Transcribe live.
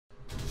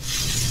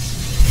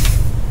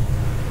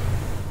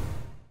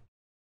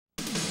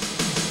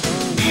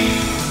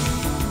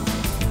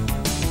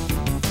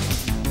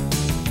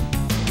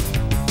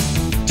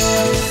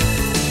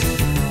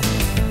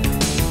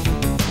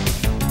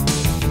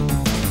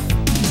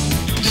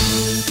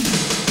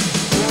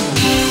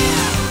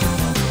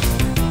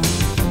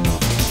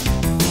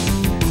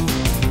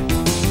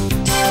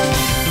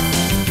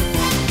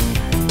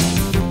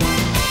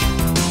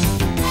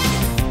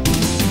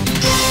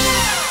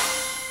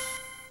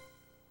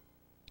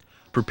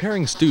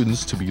Preparing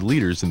students to be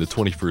leaders in the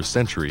 21st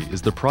century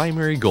is the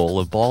primary goal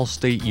of Ball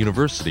State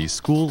University's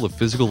School of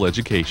Physical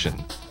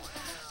Education.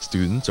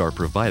 Students are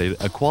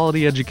provided a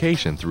quality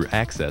education through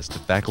access to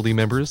faculty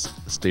members,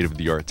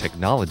 state-of-the-art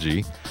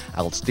technology,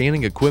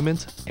 outstanding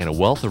equipment, and a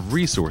wealth of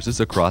resources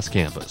across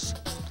campus.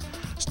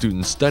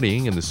 Students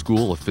studying in the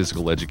School of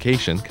Physical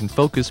Education can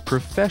focus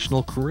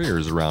professional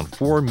careers around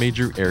 4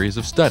 major areas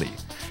of study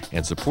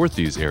and support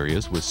these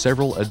areas with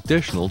several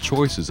additional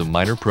choices of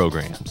minor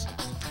programs.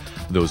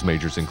 Those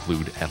majors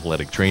include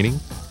athletic training,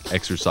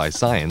 exercise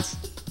science,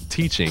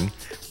 teaching,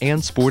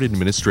 and sport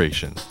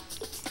administration.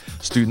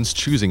 Students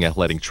choosing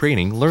athletic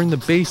training learn the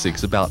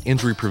basics about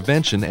injury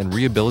prevention and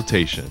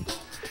rehabilitation.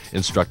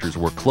 Instructors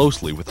work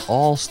closely with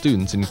all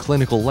students in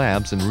clinical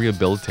labs and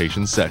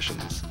rehabilitation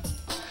sessions.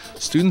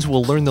 Students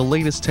will learn the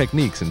latest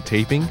techniques in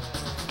taping,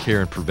 care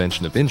and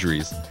prevention of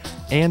injuries,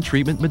 and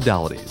treatment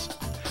modalities.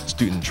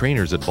 Student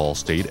trainers at Ball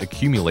State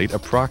accumulate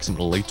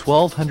approximately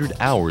 1,200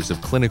 hours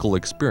of clinical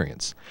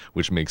experience,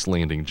 which makes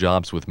landing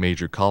jobs with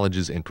major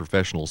colleges and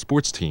professional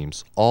sports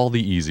teams all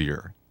the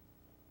easier.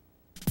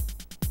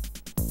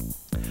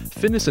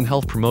 Fitness and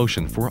health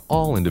promotion for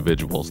all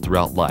individuals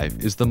throughout life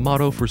is the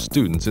motto for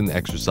students in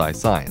exercise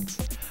science.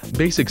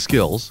 Basic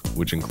skills,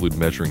 which include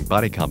measuring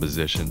body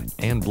composition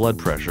and blood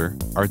pressure,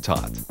 are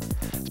taught.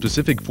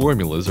 Specific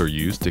formulas are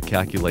used to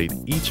calculate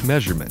each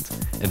measurement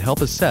and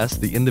help assess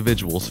the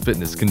individual's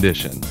fitness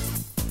condition.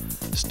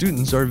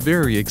 Students are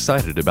very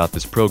excited about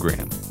this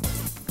program.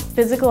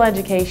 Physical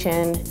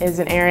education is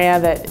an area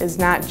that is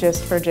not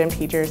just for gym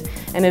teachers,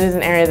 and it is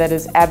an area that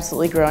is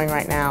absolutely growing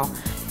right now.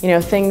 You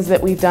know, things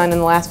that we've done in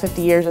the last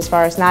 50 years as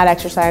far as not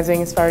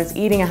exercising, as far as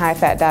eating a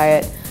high-fat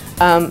diet,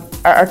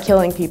 are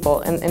killing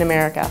people in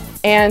America.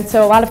 And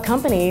so a lot of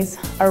companies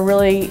are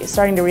really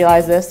starting to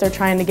realize this. They're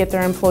trying to get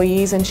their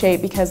employees in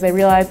shape because they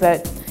realize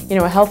that, you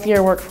know, a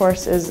healthier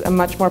workforce is a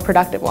much more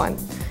productive one.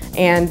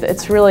 And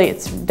it's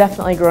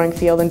definitely a growing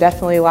field, and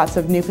definitely lots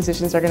of new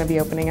positions are going to be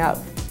opening up.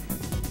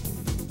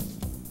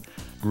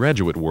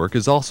 Graduate work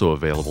is also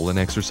available in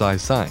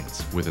exercise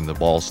science within the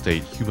Ball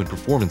State Human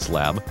Performance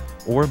Lab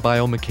or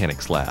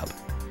Biomechanics Lab.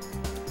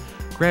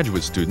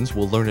 Graduate students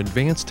will learn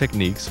advanced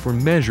techniques for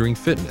measuring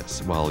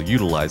fitness while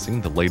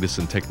utilizing the latest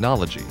in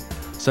technology,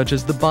 such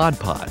as the bod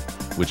pod,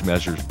 which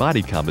measures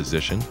body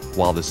composition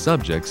while the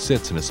subject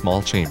sits in a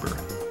small chamber,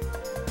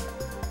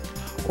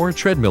 or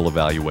treadmill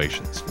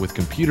evaluations with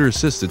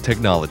computer-assisted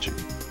technology.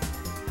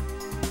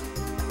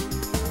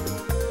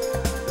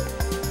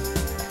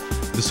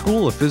 The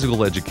School of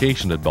Physical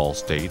Education at Ball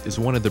State is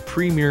one of the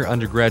premier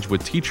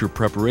undergraduate teacher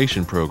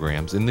preparation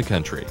programs in the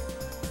country.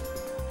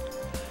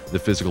 The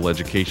physical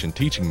education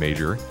teaching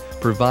major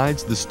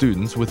provides the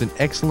students with an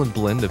excellent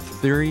blend of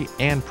theory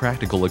and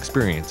practical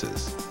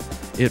experiences.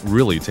 It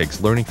really takes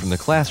learning from the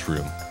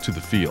classroom to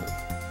the field.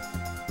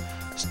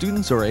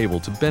 Students are able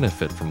to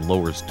benefit from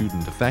lower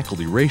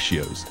student-to-faculty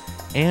ratios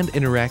and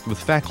interact with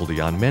faculty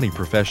on many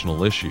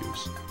professional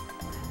issues.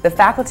 The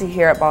faculty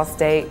here at Ball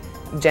State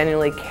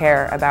genuinely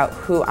care about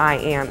who I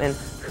am and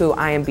who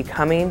I am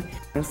becoming.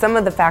 And some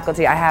of the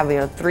faculty I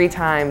have, 3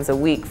 times a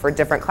week for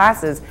different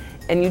classes,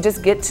 and you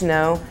just get to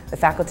know the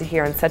faculty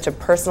here on such a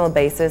personal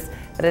basis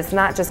that it's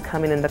not just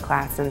coming into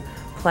class and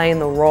playing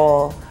the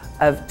role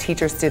of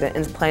teacher-student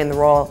and playing the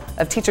role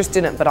of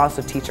teacher-student but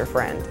also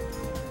teacher-friend.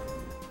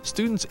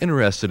 Students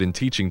interested in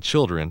teaching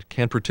children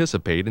can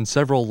participate in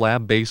several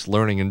lab-based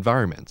learning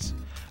environments.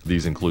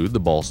 These include the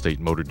Ball State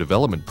Motor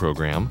Development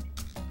Program,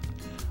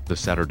 the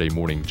Saturday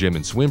Morning Gym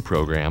and Swim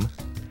Program,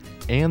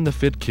 and the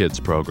Fit Kids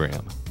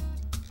Program.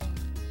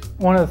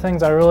 One of the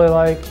things I really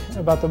like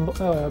about the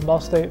Ball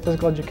State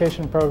Physical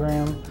Education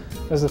program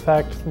is the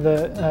fact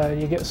that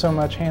you get so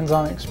much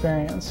hands-on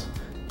experience.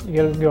 You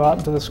get to go out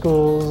into the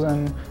schools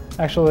and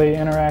actually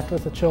interact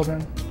with the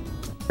children.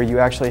 You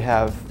actually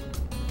have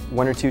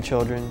 1 or 2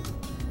 children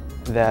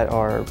that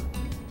are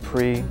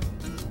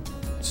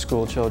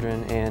pre-school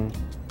children, and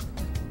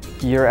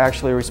you're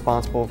actually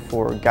responsible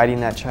for guiding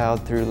that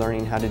child through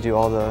learning how to do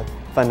all the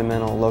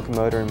fundamental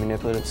locomotor and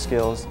manipulative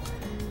skills.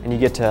 And you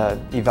get to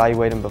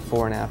evaluate them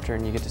before and after,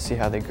 and you get to see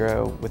how they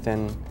grow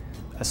within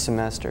a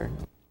semester.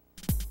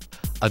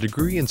 A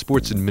degree in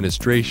sports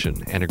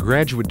administration and a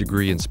graduate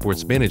degree in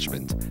sports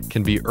management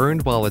can be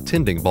earned while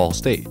attending Ball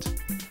State.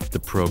 The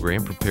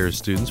program prepares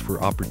students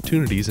for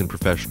opportunities in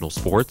professional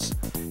sports,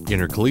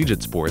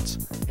 intercollegiate sports,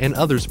 and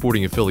other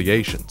sporting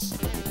affiliations.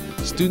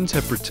 Students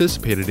have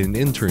participated in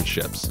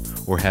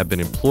internships or have been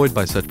employed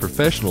by such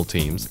professional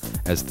teams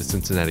as the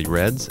Cincinnati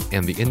Reds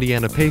and the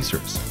Indiana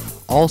Pacers,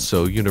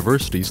 also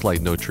universities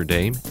like Notre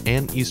Dame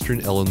and Eastern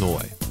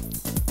Illinois.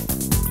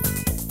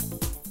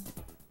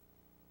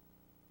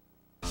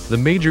 The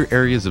major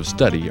areas of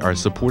study are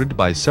supported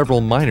by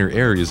several minor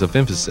areas of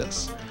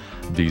emphasis.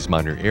 These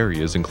minor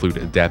areas include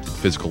adapted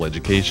physical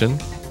education,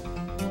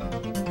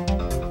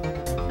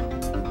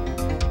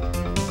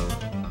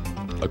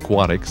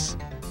 aquatics,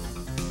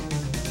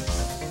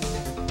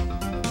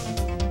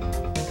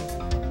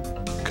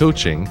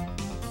 coaching,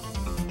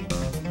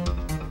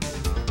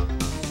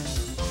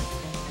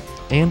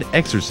 and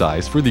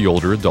exercise for the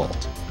older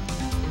adult.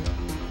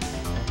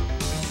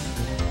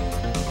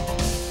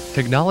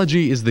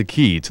 Technology is the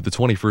key to the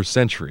 21st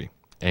century,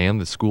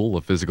 and the School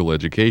of Physical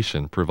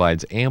Education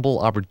provides ample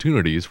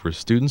opportunities for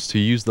students to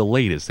use the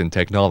latest in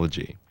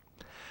technology.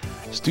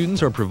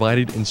 Students are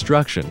provided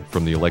instruction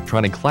from the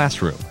electronic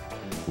classroom,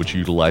 which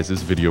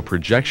utilizes video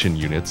projection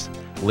units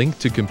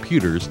linked to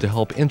computers to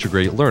help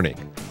integrate learning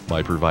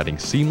by providing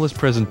seamless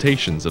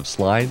presentations of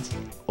slides,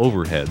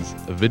 overheads,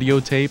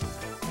 videotape,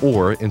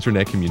 or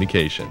internet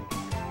communication.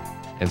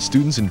 And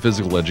students in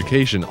physical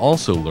education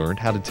also learn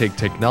how to take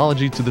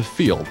technology to the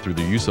field through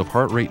the use of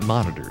heart rate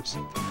monitors.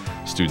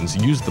 Students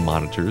use the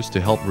monitors to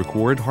help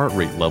record heart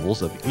rate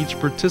levels of each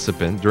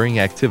participant during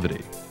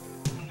activity.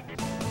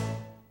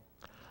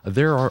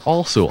 There are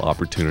also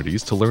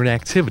opportunities to learn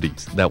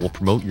activities that will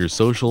promote your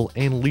social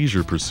and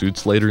leisure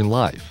pursuits later in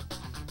life.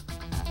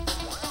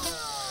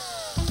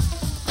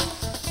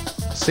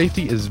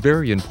 Safety is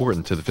very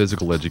important to the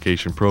physical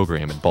education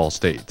program at Ball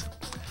State.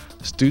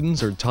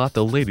 Students are taught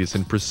the latest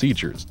in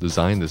procedures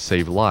designed to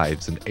save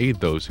lives and aid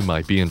those who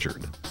might be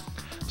injured.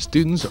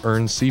 Students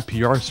earn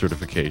CPR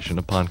certification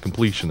upon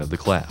completion of the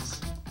class.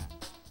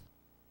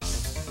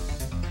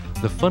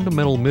 The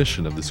fundamental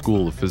mission of the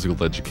School of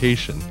Physical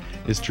Education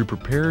is to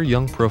prepare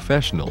young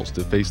professionals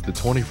to face the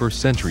 21st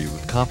century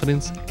with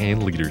confidence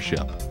and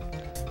leadership.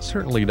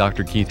 Certainly,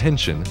 Dr. Keith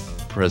Henshin,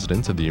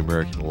 President of the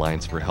American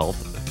Alliance for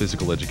Health,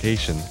 Physical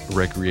Education,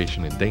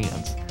 Recreation, and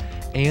Dance,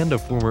 and a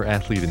former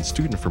athlete and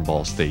student from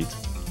Ball State,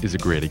 is a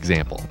great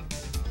example.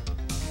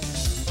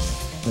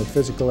 The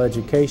physical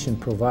education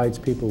provides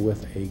people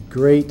with a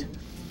great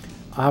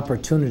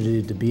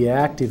opportunity to be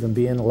active and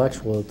be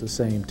intellectual at the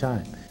same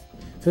time.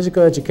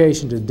 Physical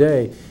education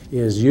today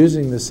is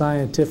using the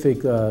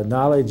scientific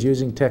knowledge,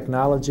 using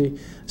technology,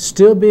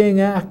 still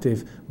being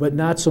active, but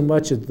not so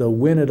much at the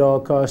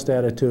win-at-all-cost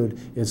attitude.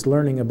 It's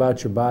learning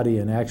about your body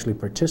and actually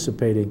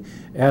participating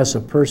as a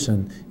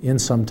person in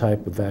some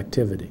type of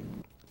activity.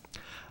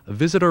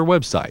 Visit our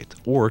website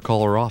or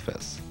call our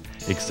office.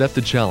 Accept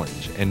the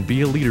challenge and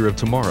be a leader of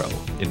tomorrow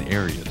in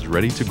areas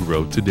ready to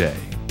grow today.